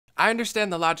I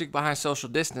understand the logic behind social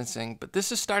distancing, but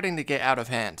this is starting to get out of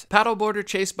hand. Paddleboarder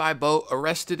chased by boat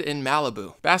arrested in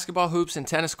Malibu. Basketball hoops and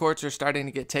tennis courts are starting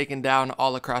to get taken down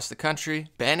all across the country.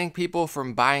 Banning people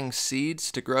from buying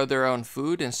seeds to grow their own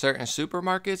food in certain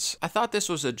supermarkets. I thought this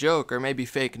was a joke or maybe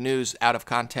fake news out of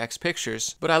context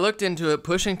pictures, but I looked into it.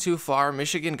 Pushing too far,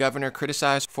 Michigan governor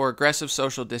criticized for aggressive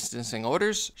social distancing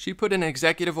orders. She put an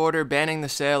executive order banning the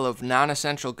sale of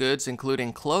non-essential goods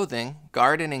including clothing,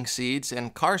 gardening seeds,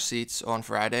 and car seats on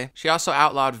Friday. She also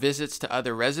outlawed visits to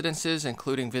other residences,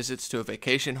 including visits to a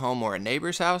vacation home or a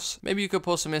neighbor's house. Maybe you could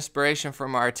pull some inspiration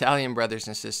from our Italian brothers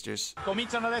and sisters.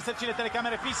 Cominciano ad esserci le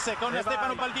telecamere fisse con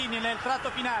Stefano Baldini nel tratto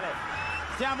finale.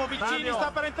 Siamo vicini, sta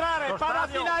per entrare,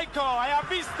 Panathinaiko è a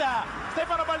vista,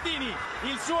 Stefano Baldini,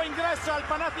 il suo ingresso al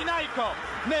Panathinaiko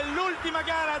nell'ultima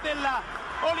gara della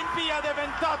Olimpiade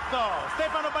 28.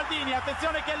 Stefano Baldini,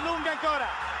 attenzione che è lunga ancora,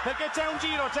 perché c'è un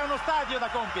giro, c'è uno stadio da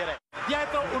compiere.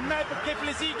 Dietro un Meb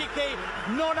Keflezighi che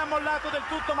non ha mollato del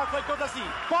tutto, ma qualcosa sì.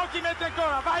 Pochi metri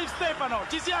ancora, vai Stefano,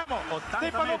 ci siamo.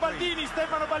 Stefano Baldini,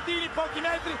 pochi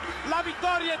metri, la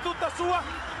vittoria è tutta sua.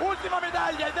 Ultima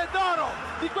medaglia ed è d'oro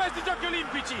di questi Giochi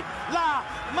Olimpici, la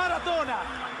maratona,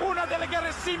 una delle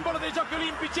gare simbolo dei Giochi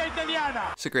Olimpici è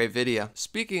italiana. It's a great video.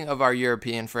 Speaking of our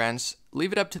European friends,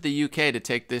 leave it up to the UK to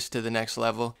take this to the next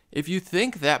level. If you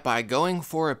think that by going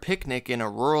for a picnic in a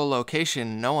rural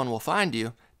location no one will find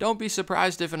you, don't be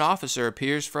surprised if an officer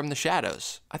appears from the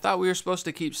shadows. I thought we were supposed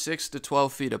to keep 6 to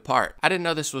 12 feet apart. I didn't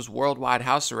know this was worldwide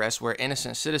house arrest where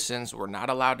innocent citizens were not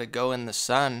allowed to go in the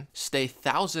sun, stay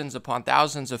thousands upon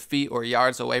thousands of feet or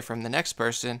yards away from the next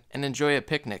person, and enjoy a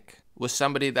picnic with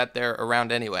somebody that they're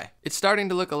around anyway. It's starting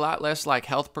to look a lot less like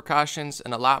health precautions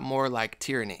and a lot more like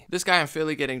tyranny. This guy in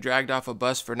Philly getting dragged off a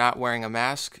bus for not wearing a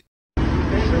mask.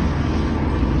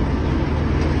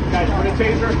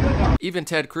 Even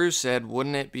Ted Cruz said,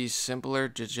 wouldn't it be simpler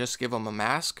to just give him a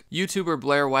mask? YouTuber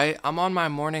Blair White, I'm on my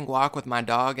morning walk with my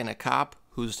dog and a cop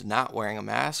who's not wearing a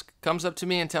mask comes up to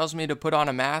me and tells me to put on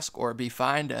a mask or be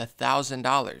fined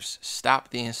 $1,000. Stop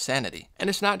the insanity. And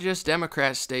it's not just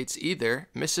Democrat states either.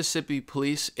 Mississippi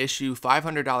police issue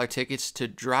 $500 tickets to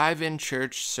drive-in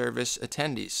church service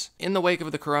attendees. In the wake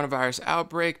of the coronavirus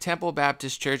outbreak, Temple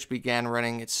Baptist Church began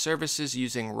running its services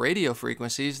using radio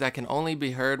frequencies that can only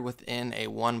be heard within a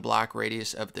 1-block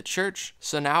radius of the church.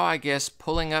 So now I guess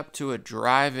pulling up to a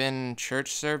drive-in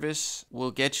church service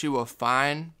will get you a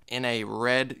fine in a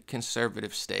red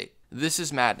conservative state. This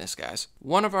is madness, guys.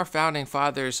 One of our founding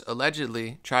fathers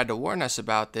allegedly tried to warn us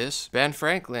about this. Ben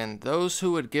Franklin, those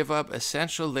who would give up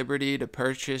essential liberty to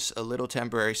purchase a little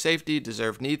temporary safety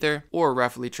deserve neither, or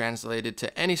roughly translated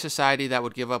to any society that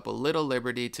would give up a little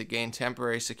liberty to gain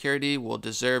temporary security will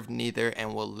deserve neither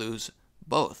and will lose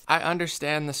both. I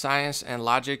understand the science and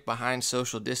logic behind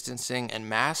social distancing and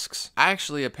masks. I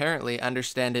actually apparently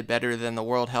understand it better than the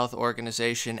World Health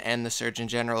Organization and the Surgeon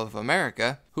General of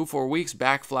America, who for weeks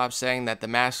backflopped saying that the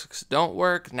masks don't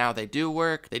work, now they do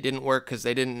work. They didn't work because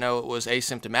they didn't know it was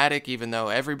asymptomatic, even though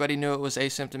everybody knew it was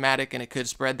asymptomatic and it could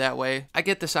spread that way. I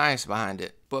get the science behind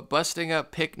it. But busting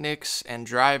up picnics and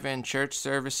drive-in church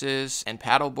services and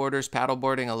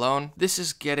paddleboarding alone, this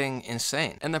is getting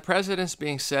insane. And the precedent's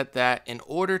being set that in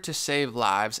order to save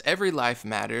lives, every life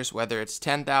matters, whether it's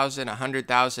 10,000,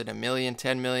 100,000, a million,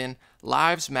 10 million,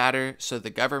 lives matter, so the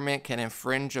government can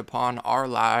infringe upon our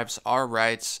lives, our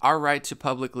rights, our right to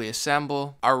publicly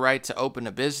assemble, our right to open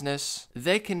a business.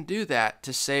 They can do that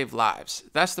to save lives.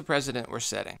 That's the precedent we're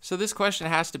setting. So this question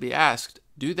has to be asked.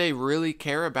 Do they really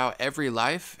care about every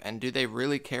life, and do they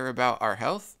really care about our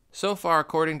health? So far,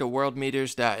 according to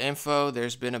worldmeters.info,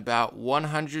 there's been about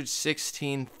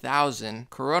 116,000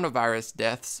 coronavirus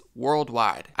deaths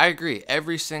worldwide. I agree,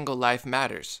 every single life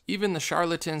matters. Even the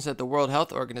charlatans at the World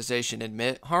Health Organization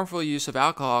admit harmful use of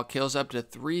alcohol kills up to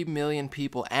 3 million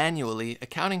people annually,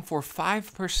 accounting for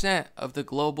 5% of the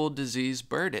global disease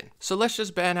burden. So let's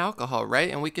just ban alcohol,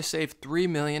 right? And we could save 3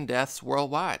 million deaths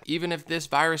worldwide. Even if this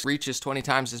virus reaches 20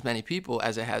 times as many people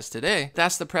as it has today,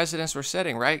 that's the precedence we're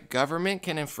setting, right? Government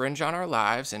can infringe on our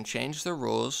lives and change the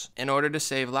rules in order to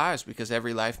save lives because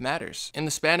every life matters. In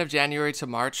the span of January to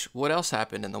March, what else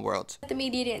happened in the world? The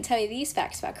media didn't tell you these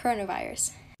facts about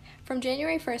coronavirus. From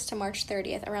January 1st to March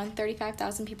 30th, around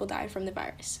 35,000 people died from the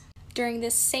virus. During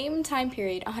this same time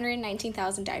period,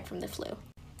 119,000 died from the flu,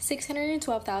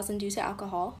 612,000 due to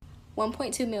alcohol,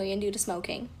 1.2 million due to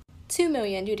smoking, 2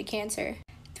 million due to cancer,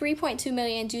 3.2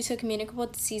 million due to communicable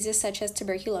diseases such as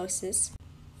tuberculosis,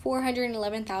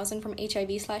 411,000 from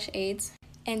HIV/AIDS,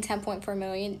 and 10.4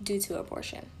 million due to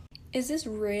abortion. Is this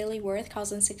really worth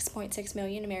causing 6.6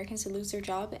 million Americans to lose their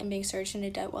job and being surged into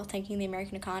debt while tanking the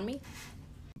American economy?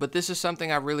 But this is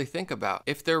something I really think about.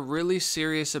 If they're really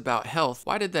serious about health,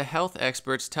 why did the health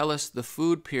experts tell us the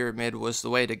food pyramid was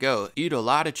the way to go? Eat a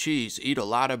lot of cheese, eat a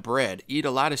lot of bread, eat a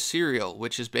lot of cereal,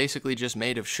 which is basically just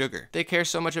made of sugar. They care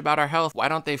so much about our health, why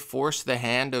don't they force the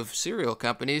hand of cereal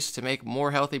companies to make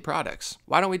more healthy products?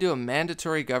 Why don't we do a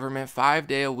mandatory government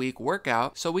 5-day-a-week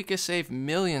workout so we could save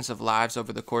millions of lives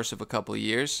over the course of a couple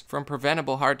years from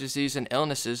preventable heart disease and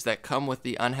illnesses that come with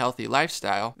the unhealthy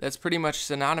lifestyle that's pretty much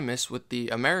synonymous with the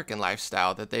American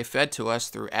lifestyle that they fed to us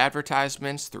through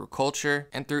advertisements, through culture,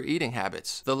 and through eating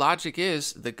habits. The logic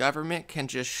is the government can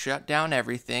just shut down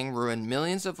everything, ruin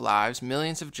millions of lives,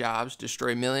 millions of jobs,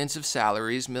 destroy millions of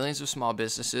salaries, millions of small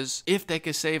businesses, if they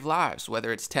could save lives,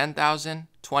 whether it's 10,000,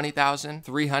 20,000,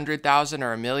 300,000,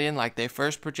 or a million like they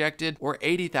first projected, or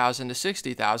 80,000 to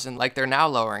 60,000 like they're now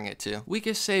lowering it to. We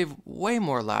could save way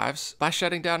more lives by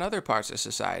shutting down other parts of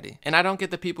society. And I don't get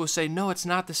the people who say, no, it's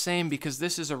not the same because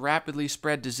this is a rapidly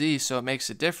spread disease, so it makes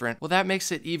it different. Well, that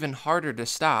makes it even harder to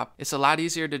stop. It's a lot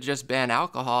easier to just ban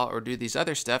alcohol or do these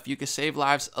other stuff. You could save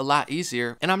lives a lot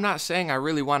easier. And I'm not saying I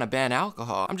really want to ban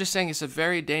alcohol. I'm just saying it's a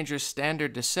very dangerous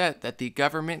standard to set that the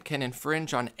government can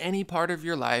infringe on any part of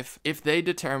your life if they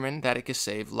determine that it could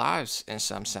save lives in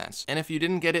some sense. And if you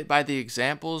didn't get it by the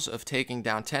examples of taking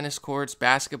down tennis courts,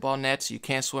 basketball nets, you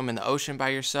can't swim in the ocean by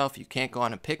yourself, you can't go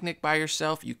on a picnic by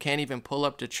yourself, you can't even pull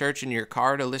up to church in your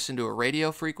car to listen to a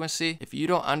radio frequency, if you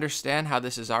don't understand how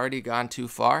this has already gone too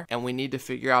far and we need to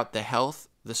figure out the health,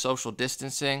 the social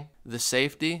distancing, the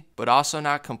safety, but also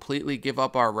not completely give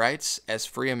up our rights as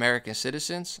free American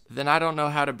citizens, then I don't know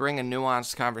how to bring a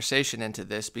nuanced conversation into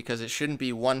this because it shouldn't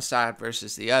be one side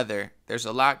versus the other. There's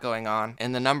a lot going on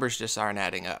and the numbers just aren't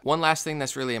adding up. One last thing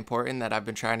that's really important that I've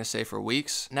been trying to say for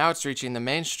weeks, now it's reaching the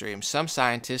mainstream. Some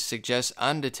scientists suggest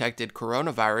undetected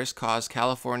coronavirus caused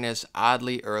California's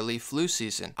oddly early flu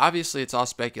season. Obviously it's all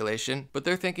speculation, but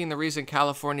they're thinking the reason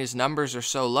California's numbers are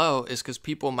so low is because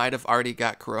people might have already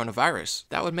got coronavirus.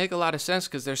 That would make a lot of sense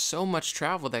because there's so much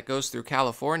travel that goes through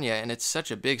California and it's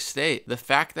such a big state. The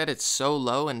fact that it's so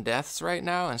low in deaths right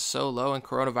now and so low in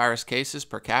coronavirus cases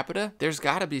per capita, there's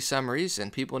got to be some reason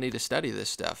people need to study this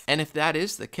stuff. And if that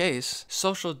is the case,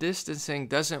 social distancing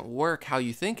doesn't work how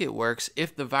you think it works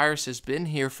if the virus has been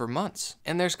here for months.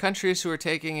 And there's countries who are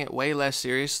taking it way less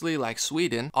seriously, like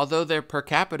Sweden. Although their per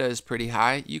capita is pretty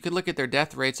high, you could look at their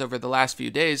death rates over the last few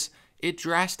days. It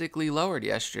drastically lowered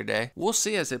yesterday. We'll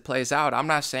see as it plays out. I'm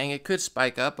not saying it could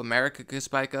spike up. America could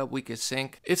spike up. We could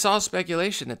sink. It's all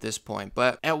speculation at this point.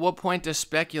 But at what point does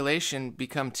speculation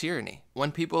become tyranny?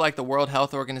 When people like the World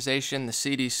Health Organization, the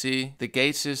CDC, the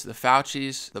Gateses, the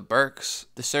Faucis, the Birks,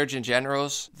 the Surgeon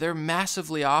Generals, they're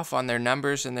massively off on their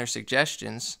numbers and their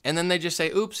suggestions. And then they just say,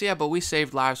 oops, yeah, but we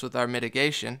saved lives with our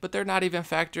mitigation. But they're not even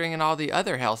factoring in all the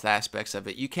other health aspects of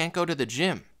it. You can't go to the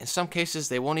gym. In some cases,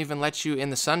 they won't even let you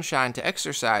in the sunshine to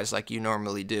exercise like you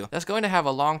normally do. That's going to have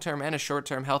a long-term and a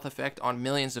short-term health effect on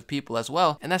millions of people as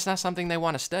well. And that's not something they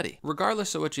want to study.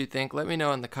 Regardless of what you think, let me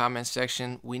know in the comments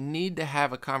section. We need to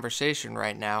have a conversation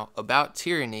right now about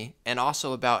tyranny and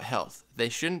also about health. They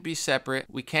shouldn't be separate.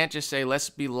 We can't just say, let's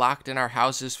be locked in our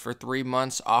houses for 3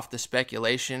 months off the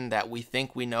speculation that we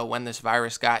think we know when this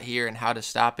virus got here and how to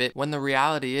stop it. When the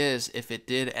reality is, if it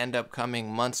did end up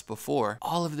coming months before,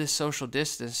 all of this social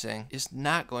distancing is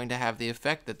not going to have the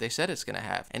effect that they said it's going to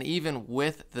have. And even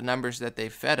with the numbers that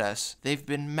they've fed us, they've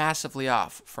been massively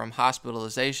off, from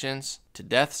hospitalizations to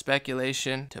death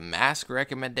speculation, to mask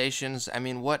recommendations. I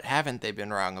mean, what haven't they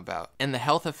been wrong about? And the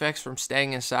health effects from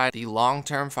staying inside, the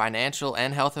long-term financial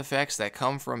and health effects that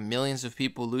come from millions of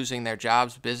people losing their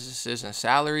jobs, businesses, and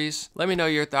salaries. Let me know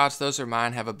your thoughts. Those are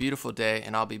mine. Have a beautiful day,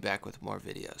 and I'll be back with more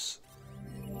videos.